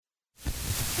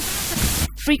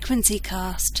Frequency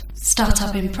Cast.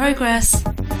 Startup in progress.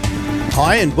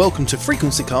 Hi and welcome to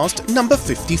Frequency Cast number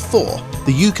 54,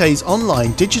 the UK's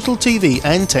online digital TV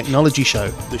and technology show.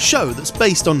 The show that's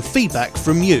based on feedback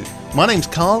from you. My name's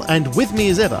Carl and with me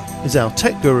as ever is our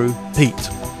tech guru, Pete.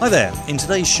 Hi there. In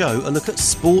today's show, a look at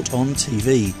sport on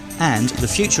TV and the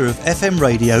future of FM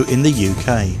radio in the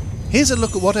UK. Here's a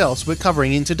look at what else we're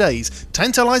covering in today's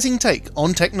tantalising take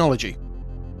on technology.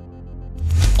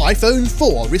 iPhone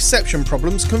 4 reception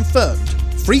problems confirmed.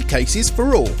 Free cases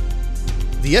for all.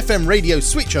 The FM radio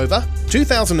switchover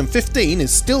 2015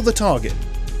 is still the target.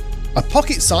 A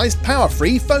pocket-sized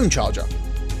power-free phone charger.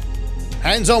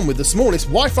 Hands-on with the smallest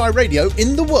Wi-Fi radio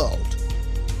in the world.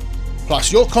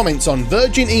 Plus your comments on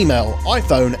Virgin Email,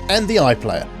 iPhone and the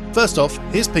iPlayer. First off,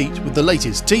 here's Pete with the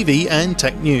latest TV and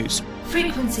tech news.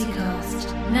 Frequency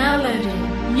Cast. Now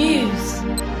loading. News.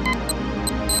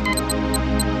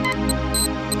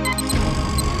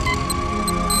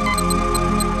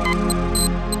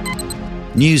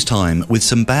 News time with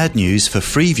some bad news for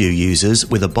Freeview users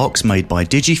with a box made by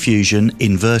Digifusion,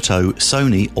 Inverto,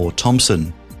 Sony or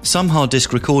Thomson. Some hard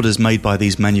disk recorders made by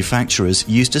these manufacturers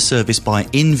used a service by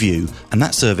InView, and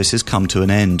that service has come to an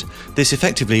end. This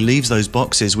effectively leaves those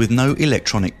boxes with no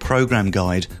electronic program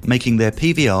guide, making their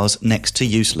PVRs next to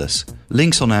useless.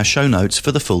 Links on our show notes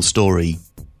for the full story.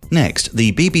 Next,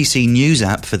 the BBC News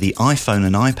app for the iPhone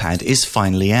and iPad is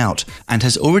finally out, and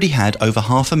has already had over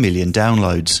 500,000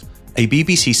 downloads. A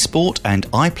BBC Sport and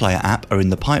iPlayer app are in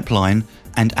the pipeline,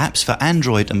 and apps for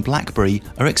Android and BlackBerry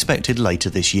are expected later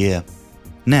this year.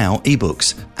 Now,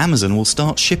 ebooks. Amazon will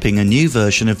start shipping a new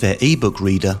version of their ebook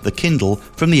reader, the Kindle,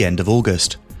 from the end of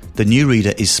August. The new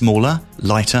reader is smaller,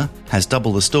 lighter, has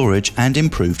double the storage and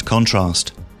improved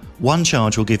contrast. One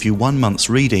charge will give you 1 month's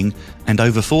reading, and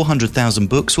over 400,000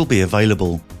 books will be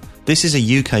available. This is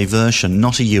a UK version,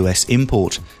 not a US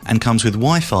import, and comes with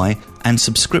Wi-Fi and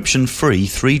subscription-free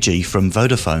 3G from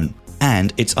Vodafone.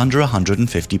 And it's under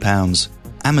 £150.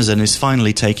 Amazon is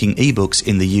finally taking ebooks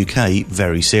in the UK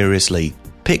very seriously.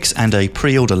 Pics and a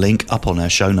pre-order link up on our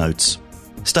show notes.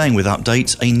 Staying with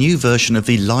updates, a new version of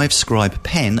the LiveScribe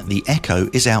pen, the Echo,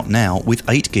 is out now with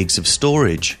 8 gigs of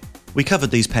storage. We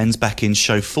covered these pens back in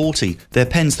show 40. They're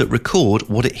pens that record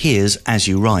what it hears as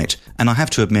you write, and I have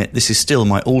to admit this is still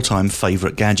my all-time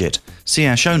favourite gadget. See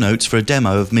our show notes for a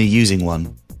demo of me using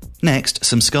one. Next,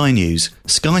 some Sky news.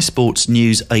 Sky Sports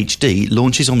News HD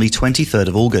launches on the 23rd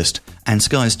of August, and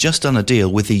Sky's just done a deal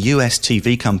with the US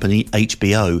TV company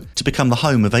HBO to become the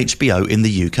home of HBO in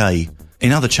the UK.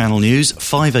 In other channel news,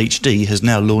 5HD has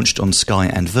now launched on Sky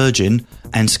and Virgin,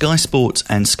 and Sky Sports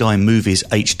and Sky Movies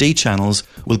HD channels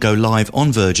will go live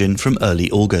on Virgin from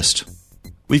early August.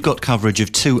 We've got coverage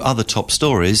of 2 other top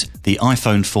stories, the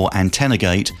iPhone 4 antenna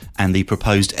gate and the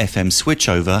proposed FM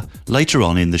switchover, later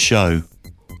on in the show.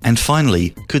 And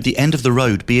finally, could the end of the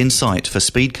road be in sight for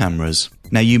speed cameras?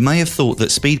 Now, you may have thought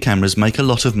that speed cameras make a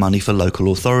lot of money for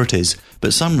local authorities,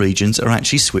 but some regions are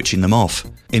actually switching them off.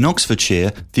 In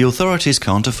Oxfordshire, the authorities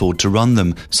can't afford to run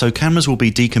them, so cameras will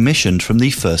be decommissioned from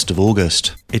the 1st of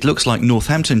August. It looks like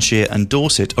Northamptonshire and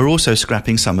Dorset are also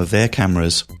scrapping some of their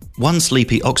cameras. One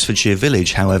sleepy Oxfordshire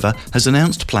village, however, has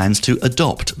announced plans to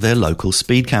adopt their local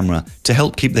speed camera to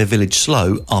help keep their village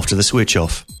slow after the switch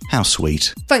off. How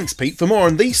sweet. Thanks, Pete. For more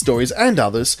on these stories and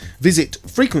others, visit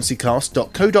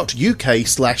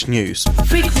frequencycast.co.uk/news.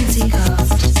 Frequency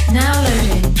Cast. Now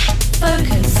loading.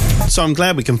 Focus. So I'm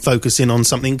glad we can focus in on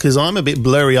something, because I'm a bit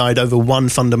blurry-eyed over one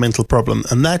fundamental problem,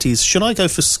 and that is, should I go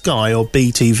for Sky or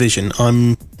BT Vision?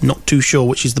 I'm not too sure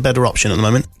which is the better option at the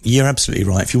moment. You're absolutely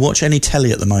right. If you watch any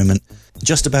telly at the moment,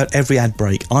 just about every ad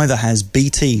break either has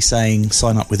BT saying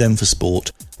sign up with them for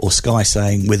sport, or Sky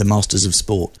saying we're the masters of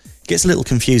sport. It gets a little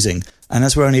confusing, and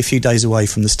as we're only a few days away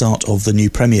from the start of the new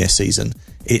Premier season,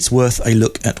 it's worth a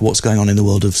look at what's going on in the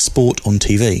world of sport on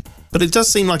TV. But it does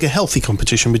seem like a healthy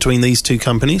competition between these two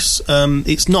companies.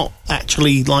 It's not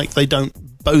actually like they don't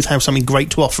both have something great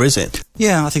to offer, is it?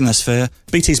 Yeah, I think that's fair.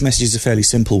 BT's message is a fairly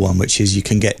simple one, which is you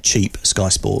can get cheap Sky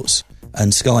Sports.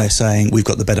 And Sky are saying, we've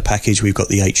got the better package, we've got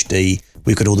the HD,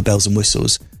 we've got all the bells and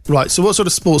whistles. Right, so what sort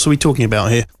of sports are we talking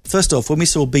about here? First off, when we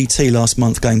saw BT last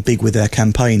month going big with their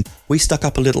campaign, we stuck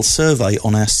up a little survey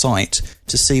on our site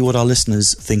to see what our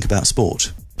listeners think about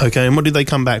sport. OK, and what did they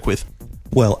come back with?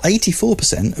 Well,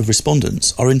 84% of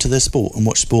respondents are into their sport and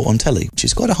watch sport on telly, which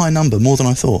is quite a high number, more than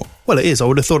I thought. Well, it is. I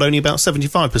would have thought only about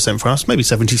 75% for us, maybe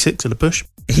 76 at a push.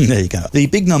 There you go. The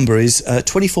big number is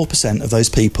 24% of those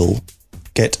people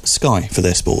get Sky for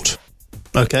their sport.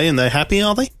 OK, and they're happy,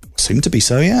 are they? Seem to be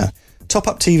so, yeah. Top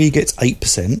Up TV gets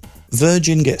 8%,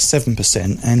 Virgin gets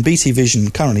 7%, and BT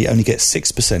Vision currently only gets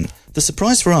 6%. The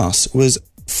surprise for us was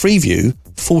Freeview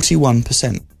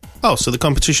 41%. Oh, so the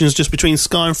competition is just between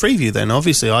Sky and Freeview then.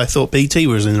 Obviously, I thought BT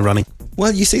was in the running.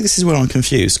 Well, you see, this is where I'm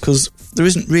confused, because there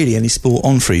isn't really any sport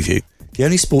on Freeview. The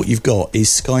only sport you've got is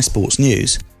Sky Sports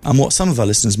News, and what some of our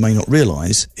listeners may not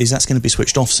realise is that's going to be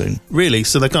switched off soon. Really?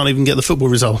 So they can't even get the football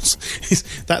results? Is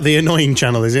that the annoying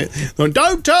channel, is it?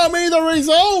 Don't tell me the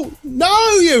result!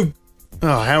 No, you...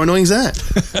 Oh, how annoying is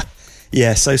that?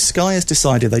 Yeah, so Sky has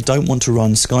decided they don't want to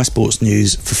run Sky Sports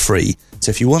News for free. So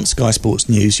if you want Sky Sports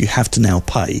News, you have to now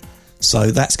pay.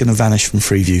 So that's going to vanish from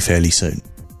Freeview fairly soon.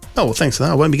 Oh, well, thanks for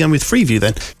that. I won't be going with Freeview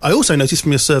then. I also noticed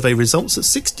from your survey results that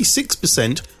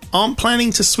 66% aren't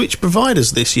planning to switch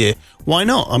providers this year. Why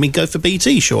not? I mean, go for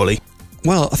BT, surely.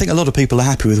 Well, I think a lot of people are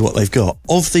happy with what they've got.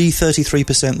 Of the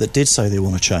 33% that did say they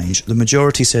want to change, the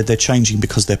majority said they're changing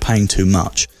because they're paying too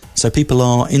much. So people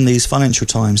are, in these financial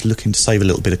times, looking to save a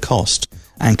little bit of cost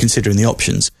and considering the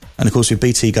options. And of course, with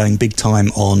BT going big time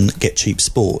on Get Cheap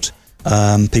Sport,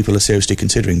 people are seriously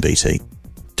considering BT.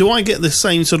 Do I get the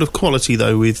same sort of quality,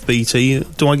 though, with BT?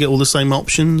 Do I get all the same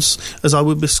options as I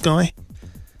would with Sky?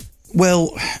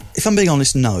 Well, if I'm being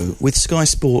honest, no. With Sky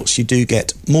Sports, you do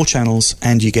get more channels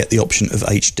and you get the option of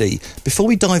HD. Before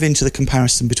we dive into the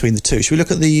comparison between the two, should we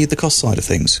look at the cost side of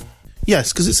things?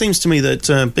 Yes, because it seems to me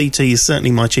that BT is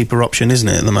certainly my cheaper option, isn't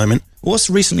it, at the moment?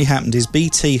 What's recently happened is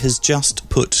BT has just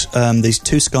put these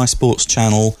two Sky Sports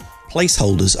channel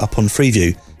placeholders up on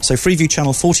Freeview. So Freeview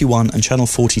Channel 41 and Channel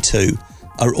 42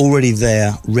 are already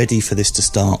there, ready for this to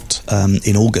start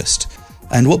in August.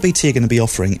 And what BT are going to be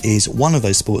offering is one of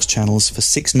those sports channels for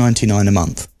 $6.99 a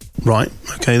month. Right,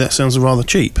 okay, that sounds rather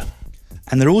cheap.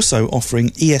 And they're also offering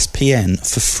ESPN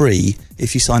for free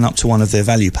if you sign up to one of their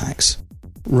value packs.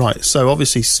 Right, so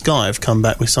obviously Sky have come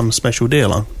back with some special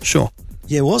deal, I'm sure.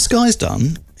 Yeah, what Sky's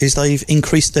done is they've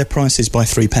increased their prices by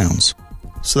 £3.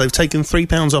 So they've taken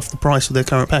 £3 off the price of their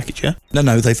current package, yeah?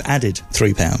 No, they've added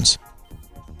 £3.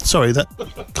 Sorry, that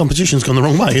competition's gone the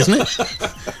wrong way, isn't it?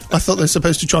 I thought they're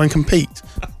supposed to try and compete.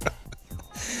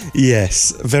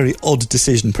 Yes, very odd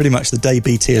decision. Pretty much the day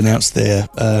BT announced their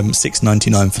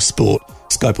 $6.99 for sport,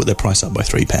 Sky put their price up by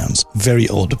 £3. Very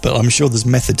odd, but I'm sure there's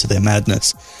method to their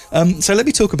madness. So let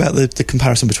me talk about the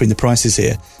comparison between the prices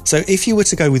here. So if you were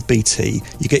to go with BT,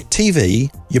 you get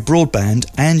TV, your broadband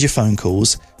and your phone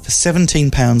calls for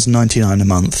 £17.99 a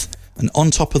month. And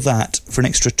on top of that, for an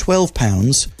extra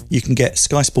 £12, you can get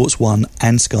Sky Sports 1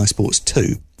 and Sky Sports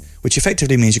 2, which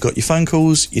effectively means you've got your phone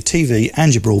calls, your TV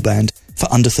and your broadband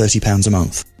for under £30 a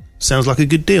month. Sounds like a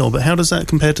good deal, but how does that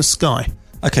compare to Sky?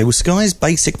 OK, well, Sky's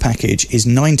basic package is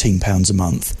 £19 a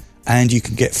month, and you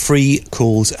can get free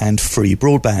calls and free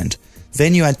broadband.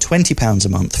 Then you add £20 a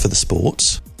month for the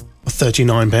sports.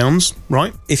 £39,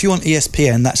 right? If you want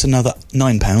ESPN, that's another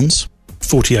 £9.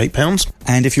 £48.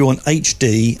 And if you want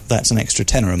HD, that's an extra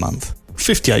tenner a month.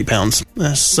 £58.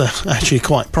 That's actually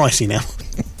quite pricey now.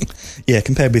 Yeah,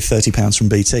 compared with £30 from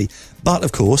BT. But,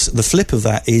 of course, the flip of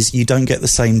that is you don't get the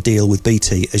same deal with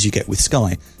BT as you get with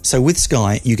Sky. So with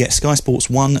Sky, you get Sky Sports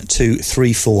 1, 2,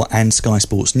 3, 4 and Sky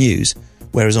Sports News,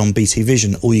 whereas on BT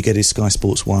Vision, all you get is Sky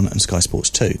Sports 1 and Sky Sports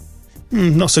 2.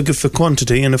 Not so good for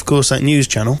quantity, and, of course, that news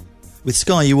channel. With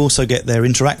Sky, you also get their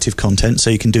interactive content,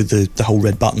 so you can do the whole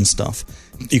red button stuff.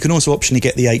 You can also optionally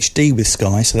get the HD with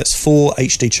Sky, so that's 4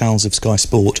 HD channels of Sky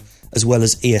Sport, as well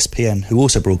as ESPN, who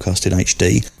also broadcast in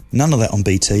HD. None of that on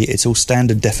BT, it's all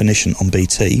standard definition on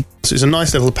BT. So it's a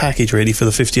nice little package, really, for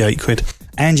the 58 quid.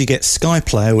 And you get Sky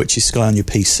Player, which is Sky on your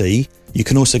PC. You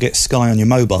can also get Sky on your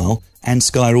mobile, and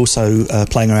Sky are also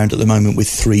playing around at the moment with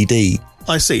 3D.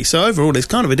 I see, so overall it's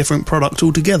kind of a different product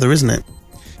altogether, isn't it?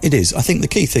 It is. I think the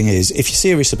key thing is, if you're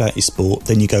serious about your sport,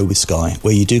 then you go with Sky,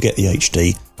 where you do get the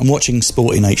HD, and watching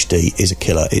sport in HD is a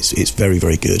killer. It's very,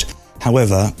 very good.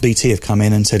 However, BT have come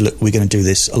in and said, look, we're going to do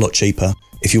this a lot cheaper.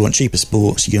 If you want cheaper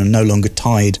sports, you're no longer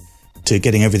tied to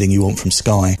getting everything you want from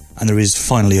Sky, and there is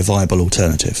finally a viable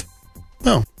alternative.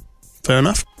 Well, fair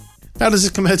enough. How does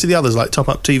it compare to the others, like Top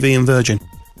Up TV and Virgin?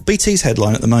 BT's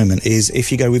headline at the moment is,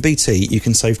 if you go with BT, you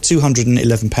can save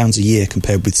 £211 a year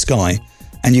compared with Sky,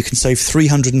 and you can save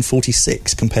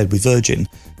 $346 compared with Virgin.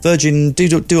 Virgin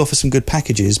do offer some good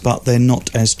packages, but they're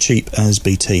not as cheap as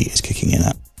BT is kicking in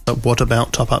at. But what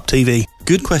about Top Up TV?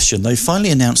 Good question. They've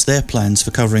finally announced their plans for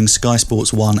covering Sky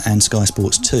Sports 1 and Sky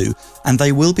Sports 2, and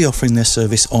they will be offering their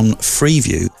service on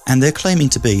Freeview, and they're claiming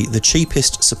to be the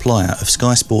cheapest supplier of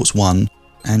Sky Sports 1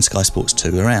 and Sky Sports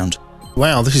 2 around.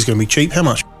 Wow, this is going to be cheap. How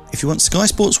much? If you want Sky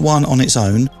Sports 1 on its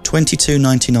own,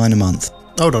 $22.99 a month.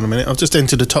 Hold on a minute, I've just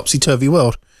entered a topsy-turvy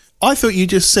world. I thought you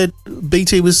just said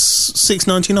BT was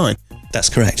 $6.99. That's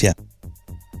correct, yeah.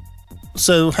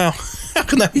 So how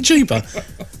can that be cheaper?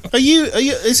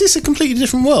 Is this a completely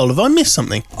different world? Have I missed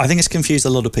something? I think it's confused a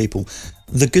lot of people.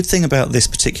 The good thing about this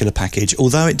particular package,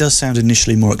 although it does sound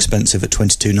initially more expensive at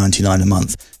 $22.99 a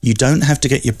month, you don't have to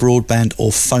get your broadband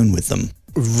or phone with them.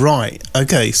 Right,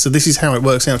 okay, so this is how it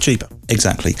works out cheaper.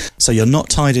 Exactly. So you're not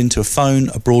tied into a phone,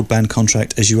 a broadband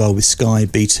contract as you are with Sky,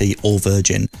 BT or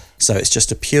Virgin. So it's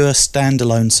just a pure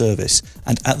standalone service.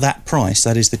 And at that price,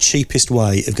 that is the cheapest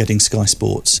way of getting Sky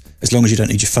Sports, as long as you don't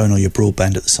need your phone or your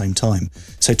broadband at the same time.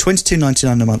 So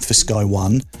 $22.99 a month for Sky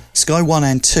 1. Sky 1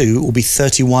 and 2 will be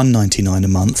 $31.99 a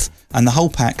month. And the whole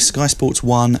pack, Sky Sports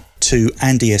 1, 2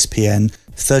 and ESPN,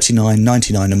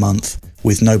 $39.99 a month,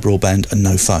 with no broadband and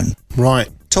no phone. Right.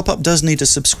 Top Up does need a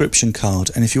subscription card,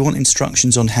 and if you want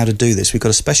instructions on how to do this, we've got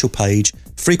a special page,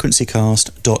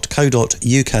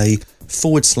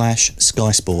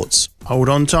 frequencycast.co.uk/Sky Sports. Hold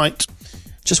on tight.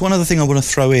 Just one other thing I want to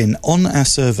throw in. On our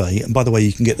survey, and by the way,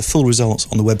 you can get the full results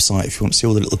on the website if you want to see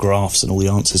all the little graphs and all the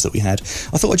answers that we had.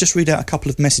 I thought I'd just read out a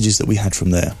couple of messages that we had from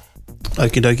there.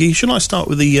 Okie dokie. Shall I start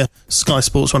with the Sky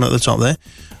Sports one at the top there?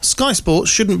 Sky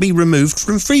Sports shouldn't be removed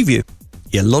from Freeview.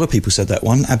 Yeah, a lot of people said that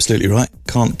one. Absolutely right.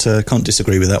 Can't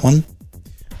disagree with that one.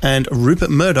 And Rupert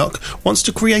Murdoch wants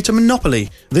to create a monopoly.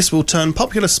 This will turn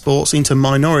popular sports into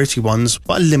minority ones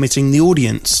by limiting the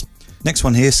audience. Next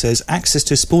one here says, access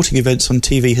to sporting events on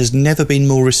TV has never been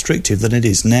more restrictive than it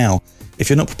is now. If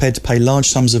you're not prepared to pay large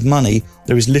sums of money,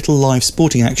 there is little live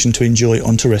sporting action to enjoy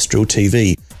on terrestrial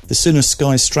TV. The sooner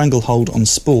Sky's stranglehold on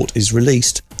sport is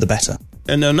released, the better.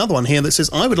 And another one here that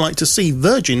says, I would like to see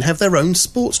Virgin have their own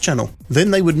sports channel. Then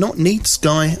they would not need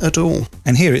Sky at all.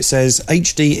 And here it says,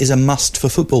 HD is a must for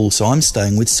football, so I'm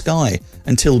staying with Sky,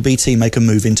 until BT make a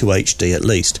move into HD at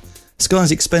least.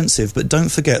 Sky's expensive, but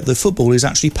don't forget the football is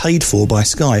actually paid for by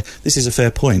Sky. This is a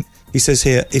fair point. He says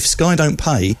here, if Sky don't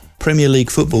pay, Premier League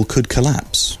football could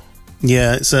collapse.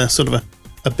 Yeah, it's a sort of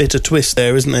a bitter twist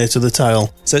there, isn't there, to the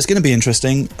tale? So it's going to be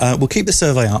interesting. We'll keep the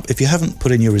survey up. If you haven't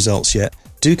put in your results yet,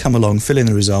 do come along, fill in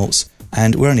the results,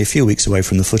 and we're only a few weeks away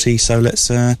from the footy, so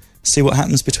let's see what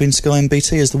happens between Sky and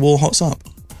BT as the war hots up.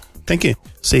 Thank you.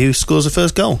 See who scores the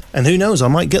first goal. And who knows, I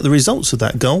might get the results of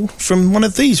that goal from one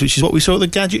of these, which is what we saw at the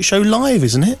Gadget Show live,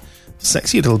 isn't it?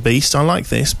 Sexy little beast, I like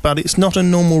this, but it's not a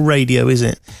normal radio, is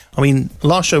it? I mean,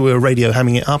 last show we were radio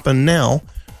hamming it up, and now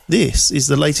this is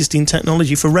the latest in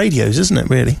technology for radios, isn't it,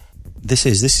 really? This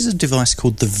is a device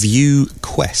called the View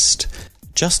Quest.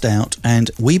 Just out, and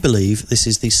we believe this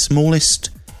is the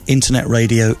smallest internet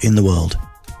radio in the world.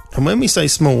 And when we say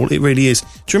small, it really is.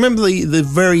 Do you remember the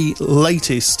very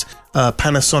latest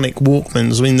Panasonic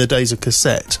Walkmans in the days of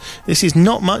cassette? This is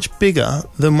not much bigger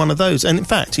than one of those. And in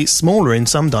fact, it's smaller in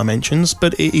some dimensions,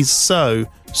 but it is so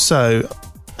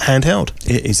handheld.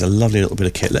 It is a lovely little bit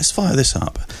of kit. Let's fire this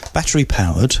up. Battery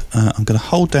powered. I'm going to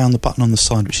hold down the button on the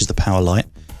side, which is the power light.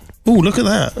 Oh, look at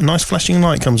that. A nice flashing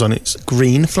light comes on. It's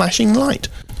green flashing light.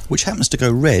 Which happens to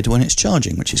go red when it's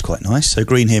charging, which is quite nice. So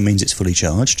green here means it's fully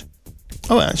charged.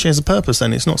 Oh, it actually has a purpose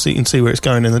then. It's not so you can see where it's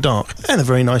going in the dark. And a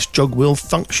very nice jog wheel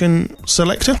function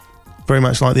selector. Very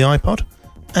much like the iPod.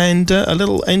 And a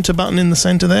little enter button in the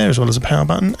centre there, as well as a power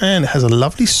button. And it has a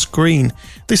lovely screen.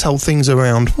 This whole thing's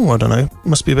around, I don't know,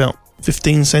 must be about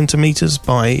 15 centimetres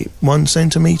by 1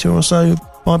 centimetre or so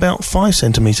by about 5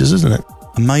 centimetres, isn't it?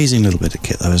 Amazing little bit of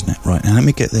kit though, isn't it? Right, now let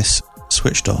me get this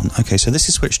switched on. Okay, so this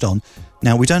is switched on.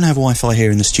 Now, we don't have Wi-Fi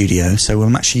here in the studio, so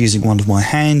I'm actually using one of my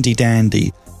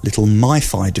handy-dandy little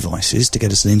MiFi devices to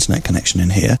get us an internet connection in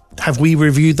here. Have we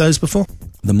reviewed those before?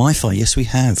 The MiFi, yes we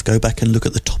have. Go back and look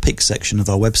at the topics section of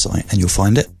our website and you'll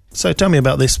find it. So tell me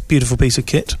about this beautiful piece of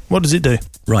kit. What does it do?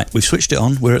 Right, we've switched it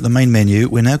on. We're at the main menu.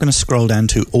 We're now going to scroll down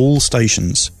to all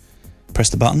stations. Press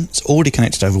the button. It's already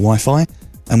connected over Wi-Fi.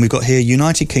 And we've got here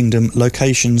United Kingdom,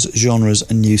 locations, genres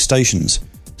and new stations.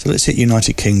 So let's hit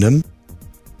United Kingdom.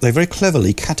 They very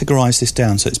cleverly categorise this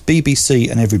down. So it's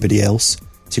BBC and everybody else.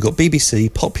 So you've got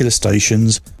BBC, popular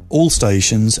stations, all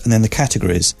stations, and then the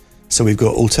categories. So we've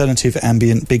got alternative,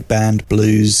 ambient, big band,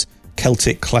 blues,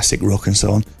 Celtic, classic rock and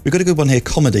so on. We've got a good one here,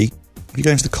 comedy. If you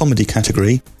go into the comedy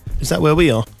category... Is that where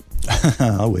we are?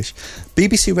 I wish.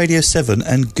 BBC Radio 7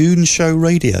 and Goon Show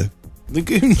Radio. The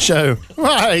Goon Show.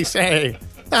 I say...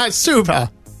 That's super.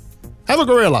 Have a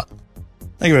gorilla.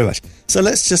 Thank you very much. So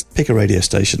let's just pick a radio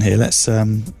station here. Let's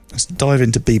dive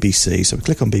into BBC. So we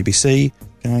click on BBC.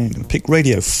 I'm going to pick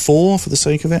Radio 4 for the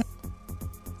sake of it.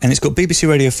 And it's got BBC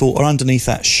Radio 4, or underneath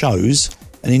that, shows.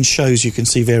 And in shows you can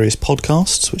see various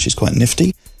podcasts, which is quite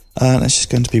nifty. Let's just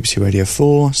go into BBC Radio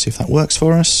 4, see if that works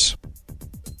for us.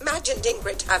 Imagined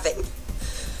Ingrid having,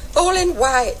 all in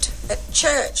white, at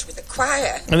church with the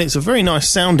choir. And it's a very nice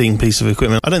sounding piece of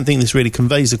equipment. I don't think this really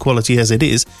conveys the quality as it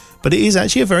is, but it is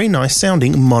actually a very nice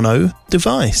sounding mono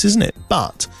device, isn't it?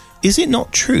 But is it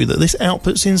not true that this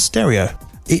outputs in stereo?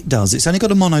 It does. It's only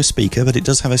got a mono speaker, but it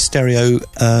does have a stereo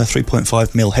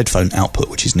 3.5mm headphone output,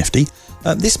 which is nifty.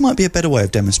 This might be a better way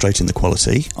of demonstrating the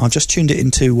quality. I've just tuned it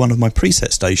into one of my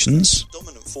preset stations.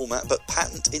 Dominant format, but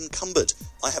patent encumbered.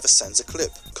 I have a Sansa Clip,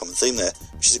 common theme there,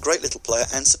 which is a great little player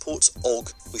and supports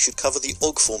OGG. We should cover the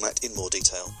OGG format in more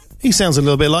detail. He sounds a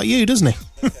little bit like you, doesn't he?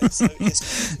 Okay, so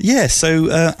yes. Yeah,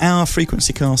 so our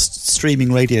FrequencyCast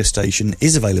streaming radio station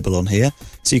is available on here,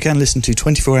 so you can listen to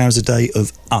 24 hours a day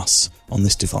of us on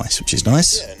this device, which is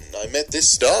nice. Yeah, and I met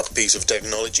this dark piece of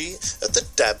technology at the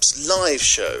DABS live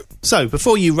show. So,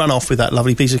 before you run off with that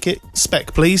lovely piece of kit,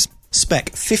 spec, please.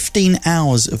 Spec, 15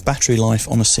 hours of battery life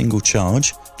on a single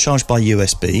charge, charged by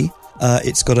USB.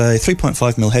 It's got a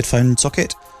 3.5mm headphone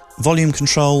socket, volume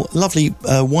control, lovely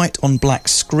white on black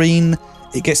screen.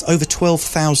 It gets over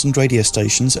 12,000 radio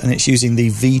stations, and it's using the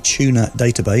vTuner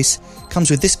database.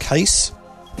 Comes with this case.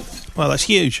 Wow, that's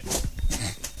huge.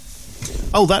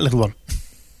 Oh, that little one.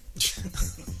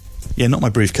 Yeah, not my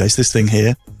briefcase, this thing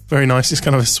here. Very nice. It's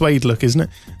kind of a suede look, isn't it?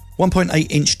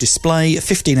 1.8-inch display,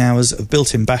 15 hours of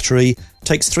built-in battery,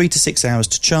 takes 3 to 6 hours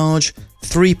to charge,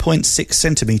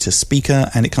 3.6cm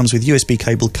speaker, and it comes with USB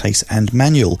cable, case and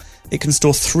manual. It can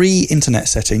store 3 internet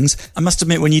settings. I must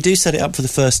admit, when you do set it up for the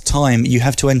first time, you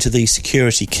have to enter the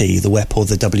security key, the WEP or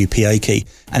the WPA key,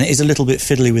 and it is a little bit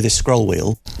fiddly with this scroll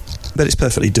wheel, but it's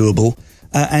perfectly doable.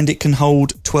 And it can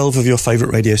hold 12 of your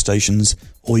favourite radio stations,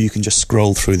 or you can just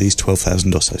scroll through these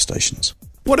 12,000 or so stations.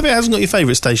 What if it hasn't got your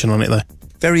favourite station on it, though?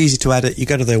 Very easy to add it. You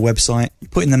go to their website, you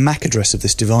put in the MAC address of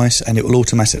this device, and it will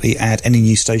automatically add any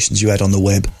new stations you add on the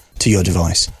web to your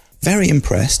device. Very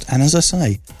impressed, and as I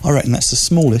say, I reckon that's the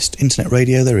smallest internet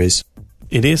radio there is.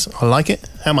 It is. I like it.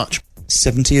 How much?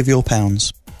 70 of your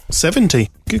pounds. 70?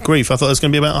 Good grief, I thought it was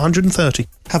going to be about 130.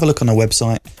 Have a look on our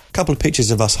website, a couple of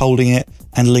pictures of us holding it,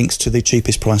 and links to the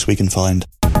cheapest price we can find.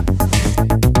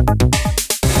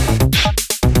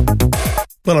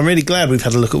 Well, I'm really glad we've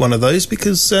had a look at one of those,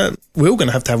 because we're all going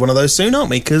to have one of those soon,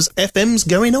 aren't we? Because FM's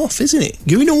going off, isn't it?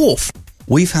 Going off.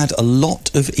 We've had a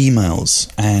lot of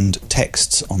emails and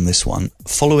texts on this one,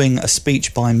 following a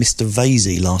speech by Mr.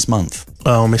 Vasey last month.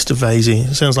 Oh, Mr.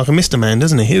 Vasey. Sounds like a Mr. Man,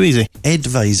 doesn't he? Who is he? Ed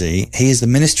Vasey. He is the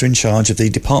Minister in charge of the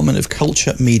Department of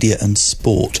Culture, Media and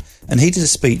Sport, and he did a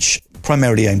speech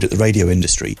primarily aimed at the radio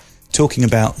industry, talking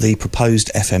about the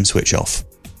proposed FM switch-off.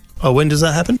 Oh, when does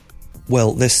that happen?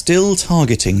 Well, they're still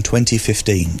targeting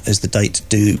 2015 as the date to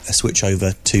do a switch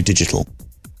over to digital.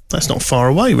 That's not far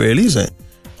away, really, is it?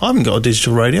 I haven't got a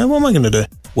digital radio. What am I going to do?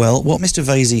 Well, what Mr.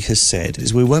 Vasey has said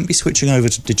is we won't be switching over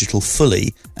to digital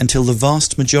fully until the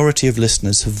vast majority of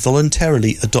listeners have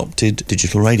voluntarily adopted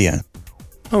digital radio.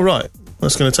 Oh, right.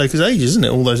 That's going to take us ages, isn't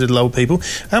it? All those little old people.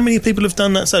 How many people have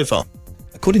done that so far?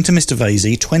 According to Mr.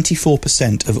 Vasey,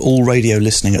 24% of all radio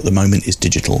listening at the moment is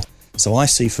digital. So I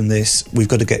see from this, we've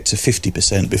got to get to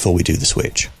 50% before we do the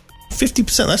switch.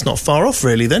 50%? That's not far off,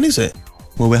 really, then, is it?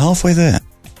 Well, we're halfway there.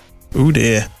 Oh,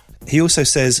 dear. He also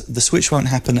says the switch won't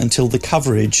happen until the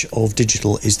coverage of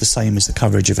digital is the same as the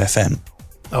coverage of FM.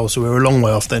 Oh, so we're a long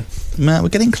way off then. We're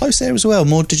getting close there as well.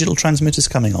 More digital transmitters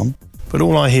coming on. But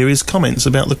all I hear is comments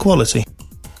about the quality.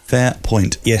 Fair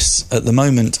point. Yes, at the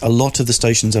moment, a lot of the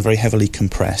stations are very heavily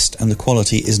compressed, and the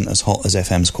quality isn't as hot as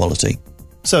FM's quality.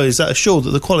 So is that assured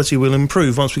that the quality will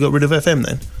improve once we got rid of FM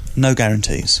then? No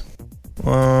guarantees.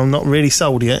 Well, I'm not really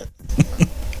sold yet.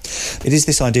 It is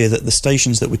this idea that the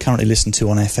stations that we currently listen to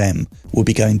on FM will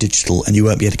be going digital, and you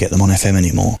won't be able to get them on FM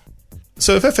anymore.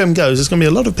 So if FM goes, there's going to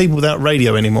be a lot of people without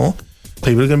radio anymore.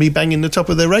 People are going to be banging the top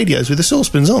of their radios with the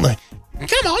saucepans, aren't they?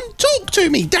 Come on, talk to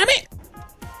me, damn it!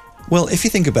 Well, if you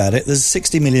think about it, there's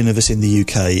 60 million of us in the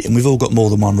UK, and we've all got more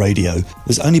than one radio.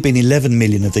 There's only been 11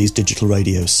 million of these digital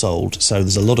radios sold, so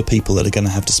there's a lot of people that are going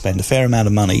to have to spend a fair amount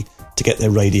of money to get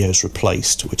their radios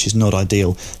replaced, which is not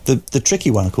ideal. The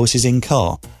tricky one, of course, is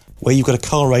in-car, where you've got a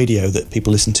car radio that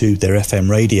people listen to their FM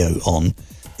radio on.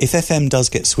 If FM does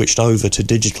get switched over to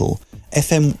digital,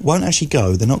 FM won't actually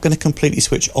go. They're not going to completely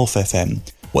switch off FM.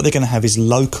 What they're going to have is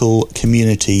local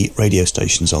community radio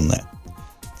stations on there.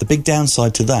 The big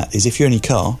downside to that is if you're in your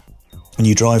car and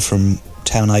you drive from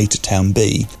town A to town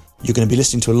B, you're going to be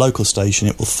listening to a local station.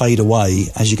 It will fade away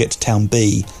as you get to town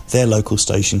B. Their local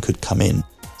station could come in.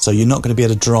 So you're not going to be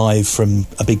able to drive from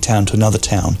a big town to another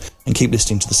town and keep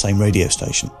listening to the same radio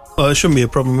station. Well, it shouldn't be a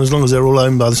problem as long as they're all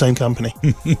owned by the same company.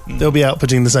 They'll be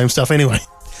outputting the same stuff anyway.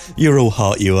 You're all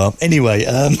heart, you are. Anyway,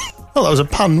 well, that was a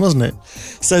pun, wasn't it?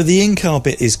 So the in-car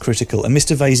bit is critical, and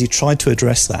Mr. Vasey tried to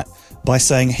address that by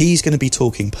saying he's going to be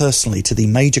talking personally to the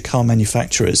major car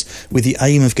manufacturers with the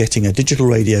aim of getting a digital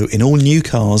radio in all new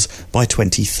cars by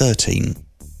 2013.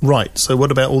 Right, so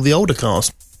what about all the older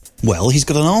cars? Well, he's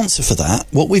got an answer for that.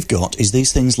 What we've got is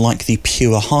these things like the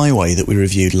Pure Highway that we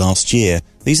reviewed last year.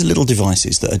 These are little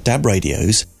devices that are DAB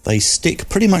radios. They stick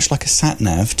pretty much like a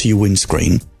sat-nav to your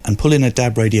windscreen and pull in a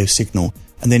DAB radio signal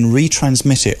and then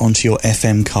retransmit it onto your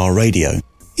FM car radio.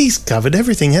 He's covered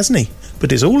everything, hasn't he?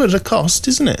 But it's all at a cost,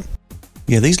 isn't it?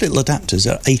 Yeah, these little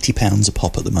adapters are £80 a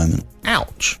pop at the moment.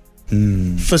 Ouch.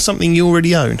 For something you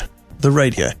already own, the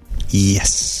radio.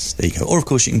 Yes, there you go. Or, of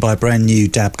course, you can buy a brand new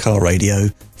DAB car radio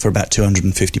for about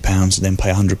 £250 and then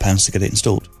pay £100 to get it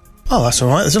installed. Oh, that's all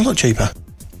right. That's a lot cheaper.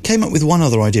 Came up with one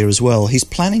other idea as well. He's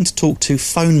planning to talk to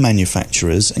phone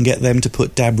manufacturers and get them to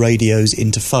put DAB radios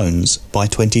into phones by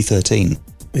 2013.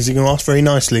 Is he going to ask very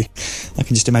nicely? I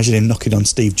can just imagine him knocking on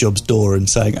Steve Jobs' door and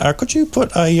saying, could you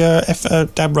put a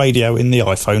DAB radio in the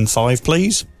iPhone 5,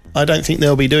 please? I don't think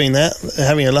they'll be doing that. They're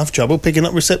having enough trouble picking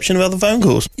up reception of other phone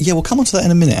calls. Yeah, we'll come on to that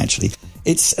in a minute, actually.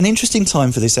 It's an interesting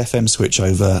time for this FM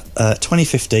switchover.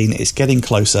 2015, it's getting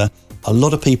closer. A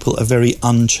lot of people are very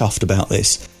unchuffed about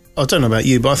this. I don't know about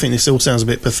you, but I think this all sounds a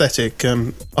bit pathetic.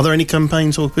 Are there any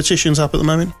campaigns or petitions up at the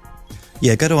moment?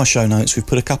 Yeah, go to our show notes. We've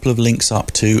put a couple of links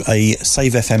up to a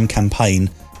Save FM campaign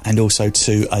and also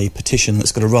to a petition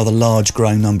that's got a rather large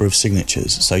growing number of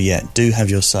signatures. So yeah, do have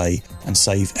your say and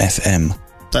Save FM.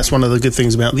 That's one of the good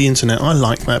things about the internet. I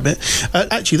like that bit.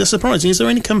 Actually, that's surprising. Is there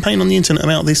any campaign on the internet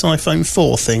about this iPhone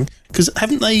 4 thing? Because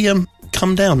haven't they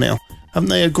come down now? Haven't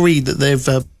they agreed that they've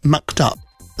mucked up?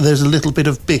 There's a little bit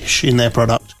of bish in their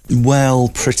product. Well,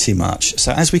 pretty much.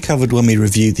 So as we covered when we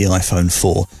reviewed the iPhone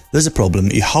 4, there's a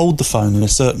problem. You hold the phone in a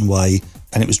certain way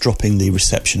and it was dropping the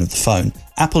reception of the phone.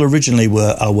 Apple originally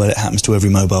were, well, it happens to every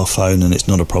mobile phone and it's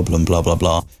not a problem, blah, blah,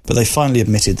 blah. But they finally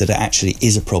admitted that it actually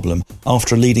is a problem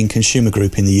after a leading consumer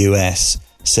group in the US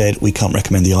said we can't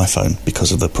recommend the iPhone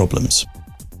because of the problems.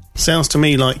 Sounds to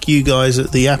me like you guys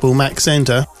at the Apple Mac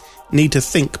Centre need to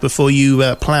think before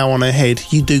you plough on ahead.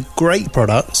 You do great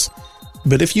products,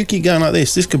 but if you keep going like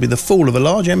this could be the fall of a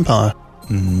large empire.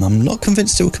 I'm not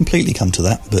convinced it will completely come to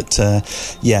that, but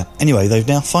yeah. Anyway, they've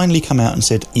now finally come out and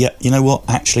said, yeah, you know what,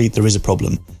 actually there is a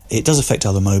problem. It does affect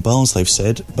other mobiles, they've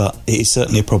said, but it is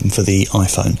certainly a problem for the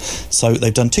iPhone. So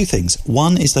they've done two things.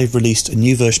 One is they've released a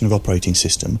new version of operating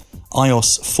system,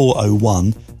 iOS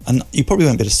 4.01, and you probably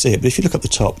won't be able to see it, but if you look up the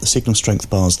top, the signal strength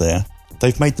bars there,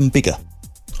 they've made them bigger.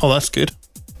 Oh, that's good.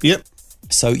 Yep.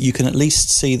 So you can at least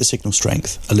see the signal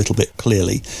strength a little bit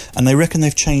clearly, and they reckon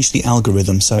they've changed the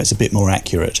algorithm so it's a bit more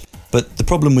accurate. But the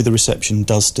problem with the reception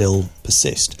does still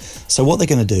persist. So what they're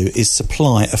going to do is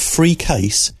supply a free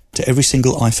case to every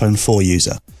single iPhone 4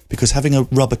 user, because having a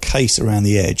rubber case around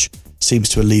the edge seems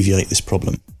to alleviate this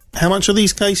problem. How much are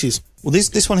these cases? Well,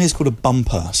 this one here is called a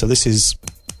bumper. So it's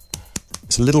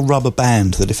a little rubber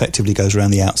band that effectively goes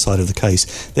around the outside of the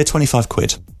case. They're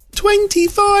 £25.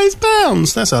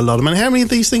 £25? That's a lot of money. How many of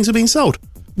these things are being sold?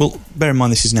 Well, bear in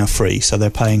mind this is now free, so they're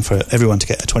paying for everyone to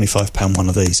get a £25 one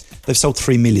of these. They've sold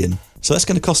 3 million, so that's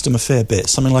going to cost them a fair bit,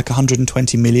 something like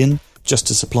 120 million just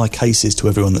to supply cases to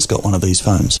everyone that's got one of these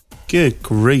phones. Good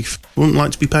grief. Wouldn't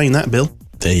like to be paying that bill.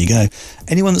 There you go.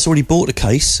 Anyone that's already bought a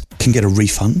case can get a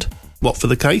refund. What, for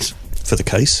the case? For the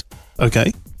case.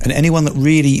 Okay. And anyone that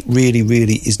really, really,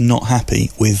 really is not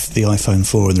happy with the iPhone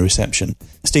 4 and the reception,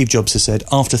 Steve Jobs has said,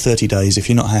 after 30 days, if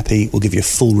you're not happy, we'll give you a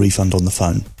full refund on the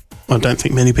phone. I don't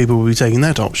think many people will be taking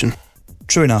that option.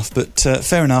 True enough, but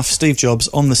fair enough. Steve Jobs,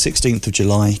 on the 16th of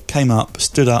July, came up,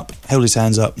 stood up, held his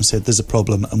hands up and said, there's a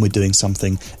problem and we're doing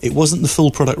something. It wasn't the full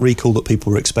product recall that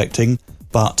people were expecting,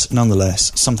 but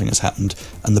nonetheless, something has happened.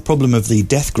 And the problem of the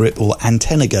death grip, or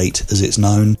antenna gate as it's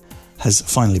known, has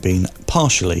finally been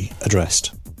partially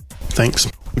addressed. Thanks.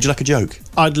 Would you like a joke?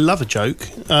 I'd love a joke,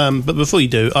 but before you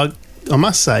do, I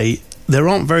must say there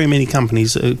aren't very many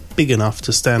companies that are big enough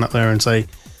to stand up there and say,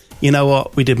 you know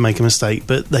what, we did make a mistake,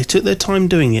 but they took their time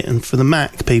doing it, and for the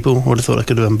Mac people, I would have thought they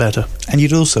could have done better. And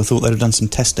you'd also thought they'd have done some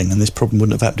testing and this problem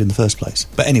wouldn't have happened in the first place.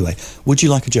 But anyway, would you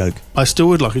like a joke? I still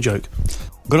would like a joke.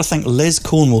 I've got to thank Les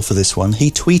Cornwall for this one.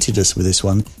 He tweeted us with this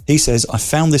one. He says, I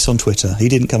found this on Twitter. He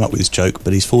didn't come up with this joke,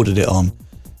 but he's forwarded it on.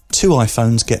 2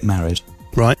 iPhones get married.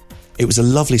 Right. It was a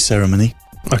lovely ceremony.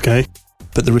 Okay.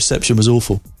 But the reception was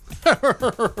awful.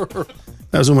 That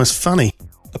was almost funny.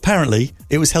 Apparently,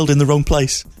 it was held in the wrong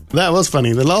place. That was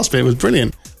funny. The last bit was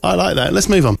brilliant. I like that. Let's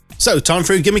move on. So, time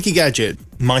for a gimmicky gadget.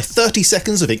 My 30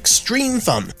 seconds of extreme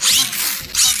fun.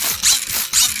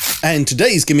 And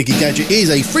today's gimmicky gadget is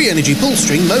a free energy pull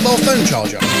string mobile phone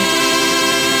charger.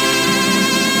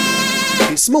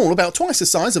 It's small, about twice the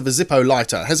size of a Zippo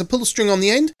lighter, has a pull string on the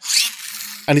end,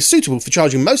 and is suitable for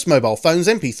charging most mobile phones,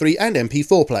 MP3 and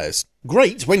MP4 players.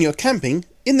 Great when you're camping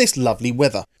in this lovely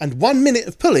weather, and 1 minute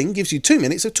of pulling gives you 2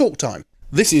 minutes of talk time.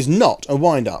 This is not a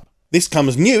wind-up. This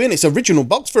comes new in its original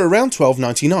box for around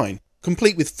 $12.99,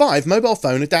 complete with 5 mobile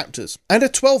phone adapters and a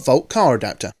 12-volt car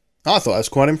adapter. I thought that was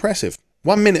quite impressive.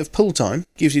 1 minute of pull time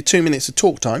gives you 2 minutes of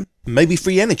talk time. Maybe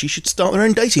Free Energy should start their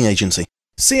own dating agency.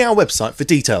 See our website for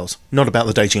details, not about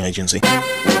the dating agency.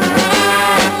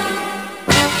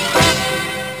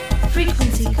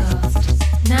 Frequency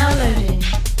Cast. Now loading.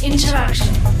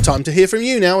 Interaction. Time to hear from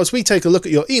you now as we take a look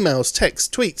at your emails,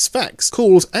 texts, tweets, fax,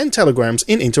 calls and telegrams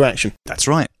in Interaction. That's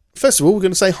right. First of all, we're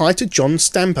going to say hi to John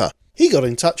Stamper. He got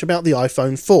in touch about the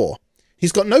iPhone 4.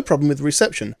 He's got no problem with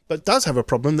reception, but does have a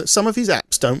problem that some of his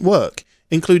apps don't work,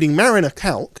 including Mariner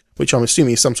Calc, which I'm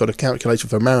assuming is some sort of calculator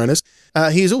for mariners.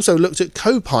 He has also looked at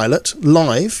Copilot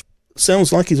Live.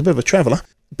 Sounds like he's a bit of a traveller,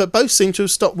 but both seem to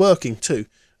have stopped working too.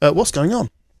 What's going on?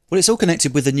 Well, it's all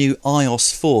connected with the new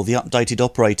iOS 4, the updated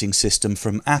operating system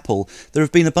from Apple. There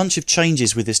have been a bunch of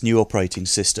changes with this new operating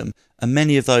system, and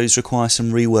many of those require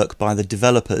some rework by the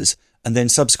developers, and then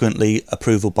subsequently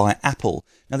approval by Apple.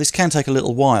 Now, this can take a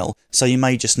little while, so you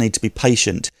may just need to be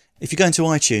patient. If you go into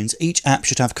iTunes, each app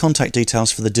should have contact details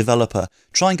for the developer.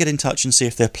 Try and get in touch and see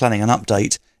if they're planning an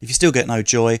update. If you still get no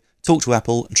joy, talk to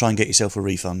Apple and try and get yourself a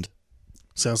refund.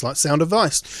 Sounds like sound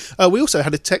advice. We also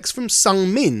had a text from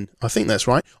Sung Min, I think that's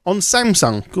right, on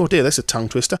Samsung. Oh dear, that's a tongue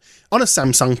twister. On a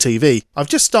Samsung TV. I've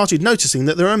just started noticing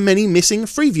that there are many missing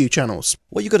Freeview channels.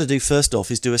 What you've got to do first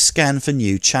off is do a scan for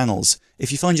new channels.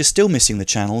 If you find you're still missing the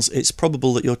channels, it's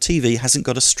probable that your TV hasn't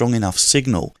got a strong enough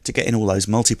signal to get in all those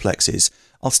multiplexes.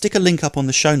 I'll stick a link up on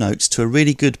the show notes to a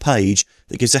really good page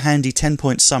that gives a handy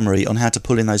 10-point summary on how to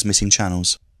pull in those missing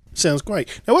channels. Sounds great.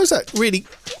 Now, where's that really...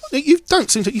 You've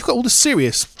got all the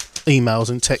serious emails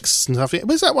and texts and stuff.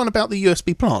 Where's that one about the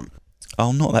USB plant?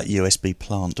 Oh, not that USB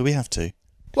plant. Do we have to?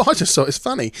 Well, I just thought it's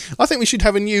funny. I think we should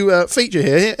have a new feature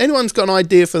here. Anyone's got an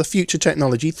idea for the future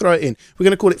technology, throw it in. We're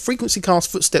going to call it Frequency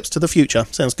Cast Footsteps to the Future.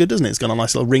 Sounds good, doesn't it? It's got a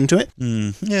nice little ring to it.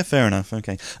 Yeah, fair enough.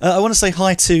 Okay. I want to say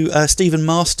hi to Stephen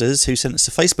Masters, who sent us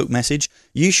a Facebook message.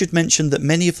 You should mention that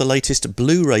many of the latest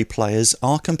Blu-ray players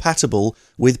are compatible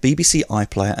with BBC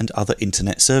iPlayer and other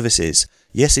internet services.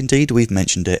 Yes, indeed, we've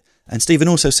mentioned it. And Stephen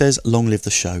also says, long live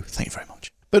the show. Thank you very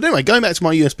much. But anyway, going back to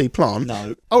my USB plant.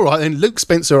 No. All right, then Luke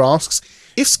Spencer asks,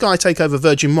 if Sky take over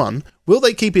Virgin One, will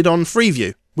they keep it on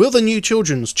Freeview? Will the new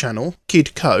children's channel,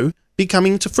 Kid Co, be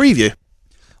coming to Freeview?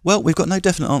 Well, we've got no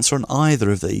definite answer on either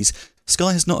of these.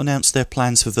 Sky has not announced their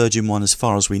plans for Virgin One as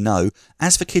far as we know.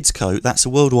 As for Kids Co, that's a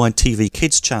worldwide TV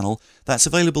kids channel that's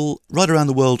available right around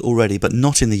the world already, but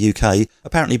not in the UK.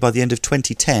 Apparently by the end of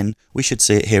 2010, we should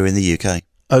see it here in the UK.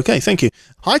 Okay, thank you.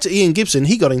 Hi to Ian Gibson.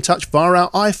 He got in touch via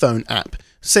our iPhone app.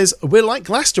 Says, we're like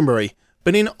Glastonbury,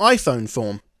 but in iPhone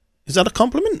form. Is that a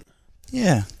compliment?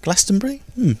 Yeah, Glastonbury?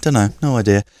 Don't know, no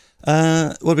idea. What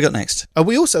have we got next?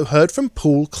 We also heard from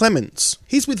Paul Clements.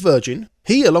 He's with Virgin.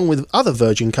 He, along with other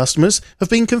Virgin customers, have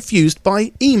been confused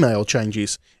by email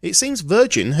changes. It seems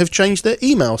Virgin have changed their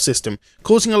email system,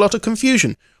 causing a lot of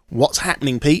confusion. What's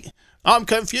happening, Pete? I'm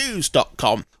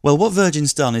confused.com. Well, what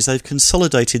Virgin's done is they've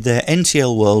consolidated their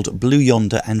NTL World, Blue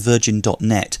Yonder and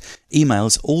Virgin.net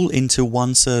emails all into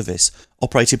one service,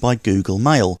 operated by Google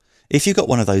Mail. If you've got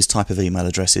one of those type of email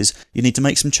addresses, you need to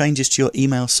make some changes to your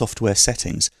email software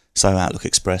settings, so Outlook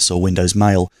Express or Windows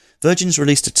Mail. Virgin's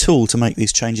released a tool to make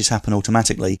these changes happen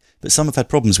automatically, but some have had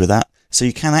problems with that, so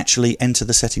you can actually enter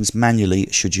the settings manually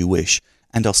should you wish.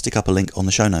 And I'll stick up a link on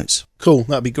the show notes. Cool,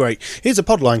 that'd be great. Here's a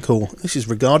Podline call. This is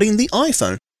regarding the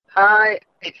iPhone. Hi,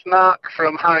 it's Mark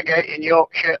from Harrogate in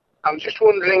Yorkshire. I'm just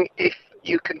wondering if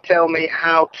you can tell me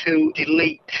how to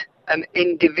delete an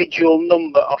individual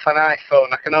number off an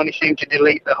iPhone. I can only seem to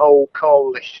delete the whole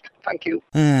call list. Thank you.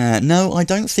 No, I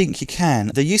don't think you can.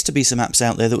 There used to be some apps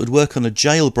out there that would work on a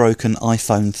jailbroken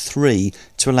iPhone 3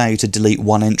 to allow you to delete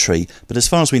one entry, but as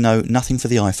far as we know, nothing for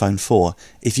the iPhone 4.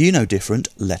 If you know different,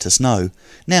 let us know.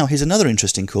 Now, here's another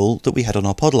interesting call that we had on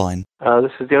our podline.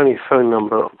 This is the only phone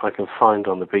number I can find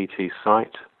on the BT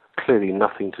site. Clearly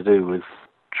nothing to do with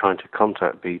trying to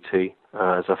contact BT.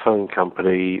 As a phone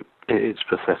company, it's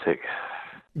pathetic.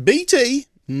 BT?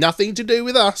 Nothing to do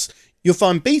with us. You'll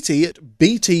find BT at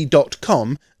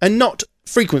bt.com and not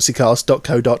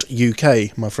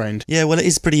frequencycast.co.uk, my friend. Yeah, well, it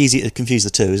is pretty easy to confuse the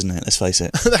two, isn't it? Let's face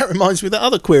it. That reminds me of that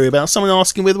other query about someone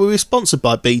asking whether we were sponsored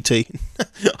by BT.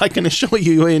 I can assure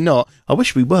you we're not. I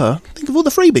wish we were. Think of all the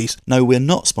freebies. No, we're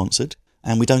not sponsored,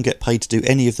 and we don't get paid to do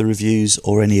any of the reviews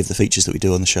or any of the features that we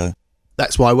do on the show.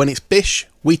 That's why when it's bish,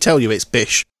 we tell you it's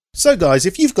bish. So guys,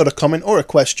 if you've got a comment or a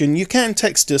question, you can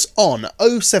text us on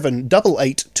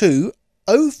 07882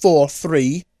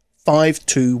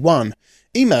 043521.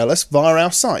 Email us via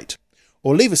our site,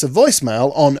 or leave us a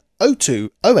voicemail on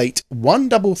 0208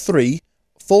 133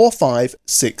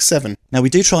 4567. Now, we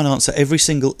do try and answer every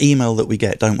single email that we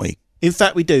get, don't we? In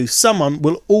fact, we do. Someone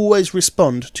will always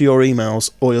respond to your emails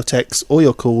or your texts or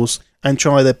your calls and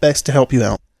try their best to help you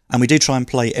out. And we do try and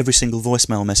play every single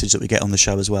voicemail message that we get on the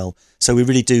show as well. So we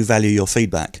really do value your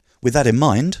feedback. With that in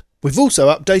mind, we've also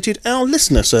updated our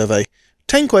listener survey.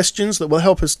 10 questions that will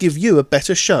help us give you a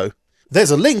better show.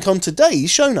 There's a link on today's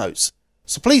show notes.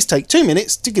 So please take 2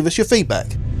 minutes to give us your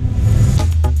feedback.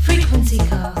 Frequency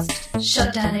Cast.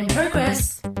 Shutdown in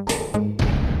progress.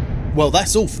 Well,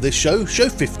 that's all for this show, show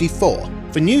 54.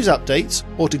 For news updates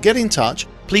or to get in touch,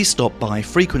 please stop by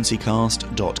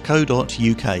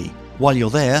frequencycast.co.uk. While you're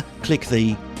there, click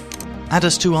the Add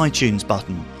Us to iTunes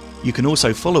button. You can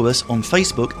also follow us on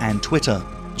Facebook and Twitter.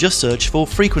 Just search for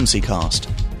Frequency Cast.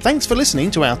 Thanks for listening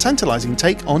to our tantalising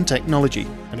take on technology.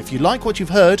 And if you like what you've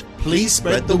heard, please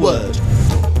spread the word.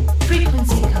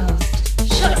 Frequency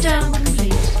Cast. Shut down